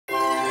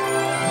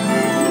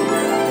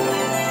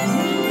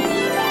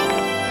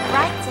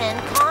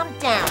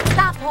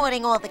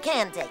hoarding all the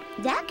candy.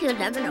 That kid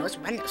never knows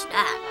when to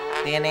stop.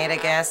 Do you need a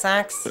gas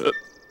axe?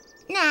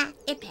 Nah,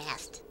 it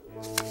passed.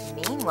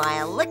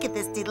 Meanwhile, look at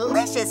this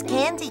delicious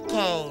candy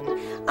cane.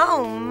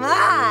 Oh,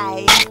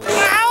 my.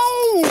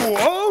 Ow!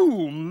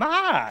 Oh,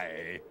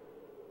 my.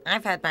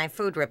 I've had my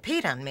food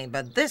repeat on me,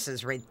 but this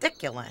is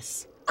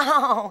ridiculous.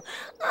 Oh,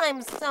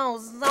 I'm so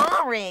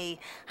sorry.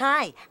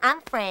 Hi,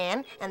 I'm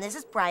Fran, and this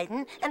is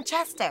Brighton and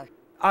Chester.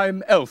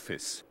 I'm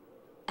Elphys.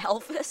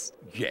 Elvis?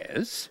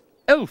 Yes,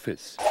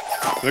 Elphys.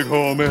 They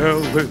call me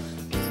Elphys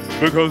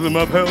because I'm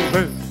a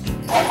Elphys,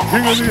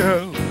 king of the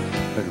elves.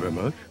 Thank you very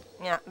much.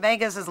 Yeah,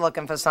 Vegas is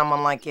looking for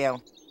someone like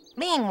you.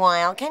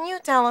 Meanwhile, can you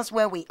tell us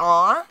where we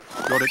are?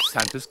 You're at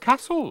Santa's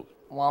castle.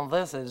 Well,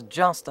 this is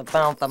just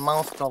about the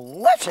most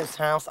delicious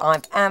house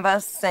I've ever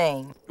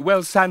seen.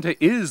 Well, Santa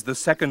is the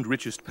second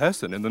richest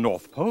person in the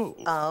North Pole.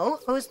 Oh,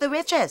 who's the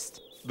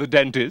richest? The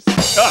dentist.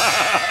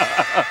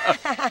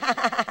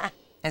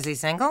 Is he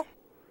single?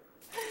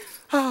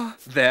 Ah,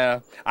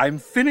 there. I'm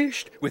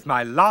finished with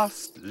my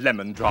last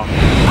lemon drop.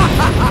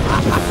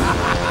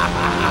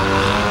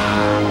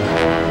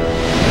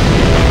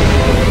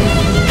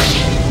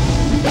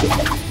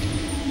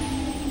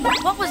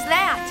 What was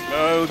that?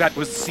 Oh, that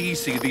was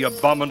Cece, the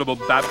abominable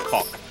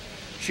Babcock.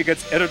 She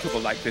gets irritable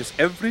like this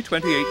every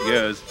 28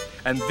 years,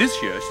 and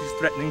this year she's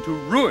threatening to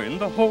ruin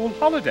the whole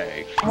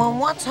holiday. Well,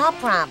 what's her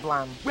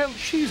problem? Well,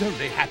 she's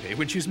only happy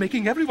when she's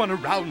making everyone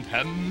around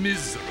her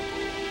miserable.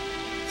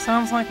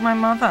 Sounds like my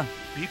mother.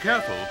 Be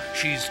careful,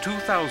 she's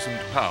 2,000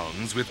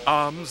 pounds with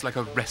arms like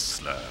a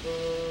wrestler.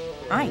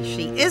 Aye,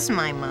 she is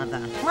my mother.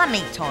 Let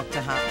me talk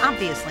to her.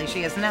 Obviously,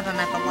 she has never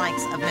met the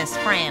likes of Miss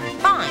Fran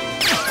Fine.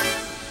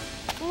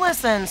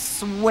 Listen,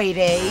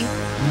 sweetie.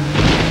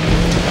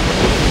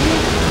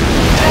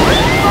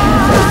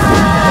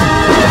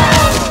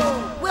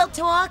 We'll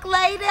talk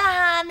later,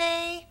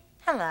 honey.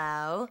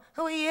 Hello,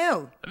 who are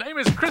you? The name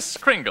is Kris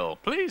Kringle.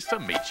 Pleased to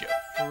meet you.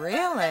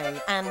 Really?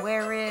 And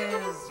where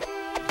is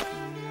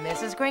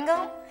Mrs.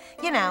 Kringle?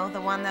 You know,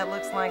 the one that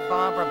looks like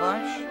Barbara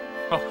Bush.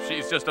 Oh,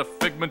 she's just a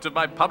figment of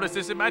my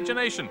publicist's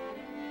imagination.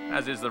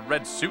 As is the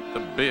red suit, the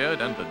beard,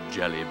 and the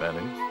jelly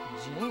belly.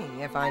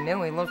 Gee, if I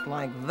knew he looked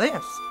like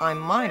this, I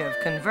might have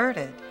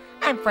converted.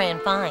 I'm Fran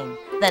Fine,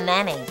 the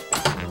nanny.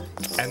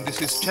 And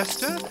this is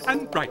Chester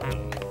and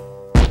Brighton.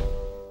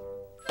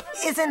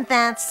 Isn't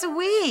that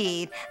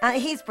sweet?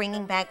 He's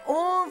bringing back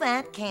all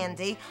that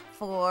candy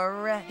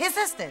for his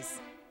sisters.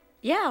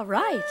 Yeah,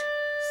 right.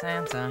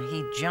 Santa,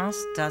 he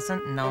just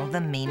doesn't know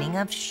the meaning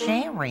of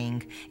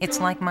sharing. It's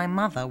like my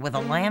mother with a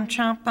lamb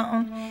chop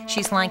bone.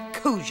 She's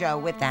like Cujo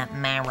with that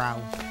marrow.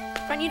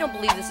 Friend, you don't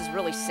believe this is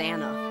really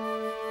Santa.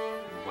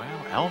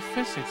 Well,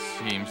 Elphys, it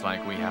seems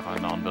like we have a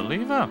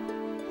non-believer.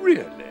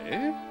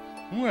 Really?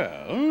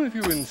 Well, if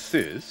you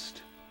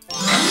insist.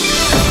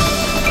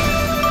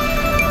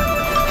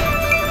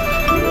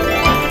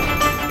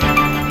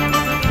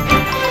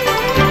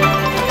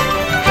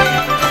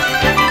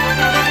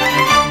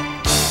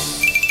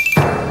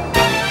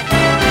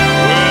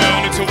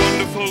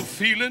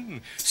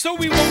 Feeling, so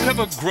we won't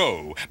ever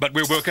grow, but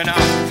we're working out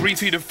 3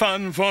 feet of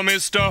fun for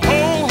Mr. Ho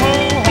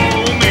Ho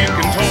Ho,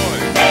 making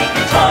toys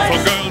for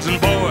girls and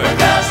boys.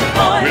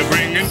 We're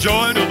bringing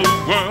joy to the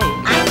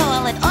world. I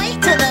call it oi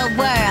to the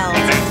world.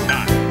 That's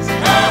nice.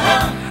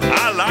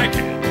 I like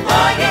it.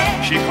 Oh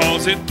yeah. She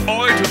calls it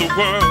oi to the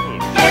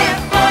world.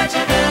 Yeah, oi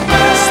to the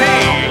world.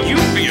 Say, you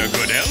be a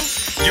good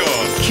elf.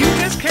 You're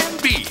cute as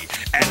can be,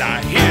 and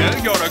I hear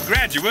you're a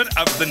graduate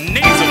of the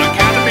Nasal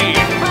Academy.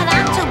 But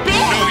I'm too big.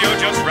 No, you're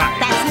just right.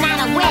 That's not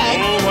a wig.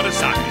 Oh, what a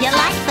sight. You're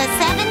like the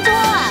 7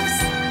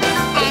 dwarfs.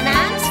 And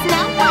I'm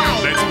Snow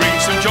White. Let's bring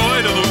some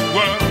joy to the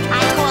world.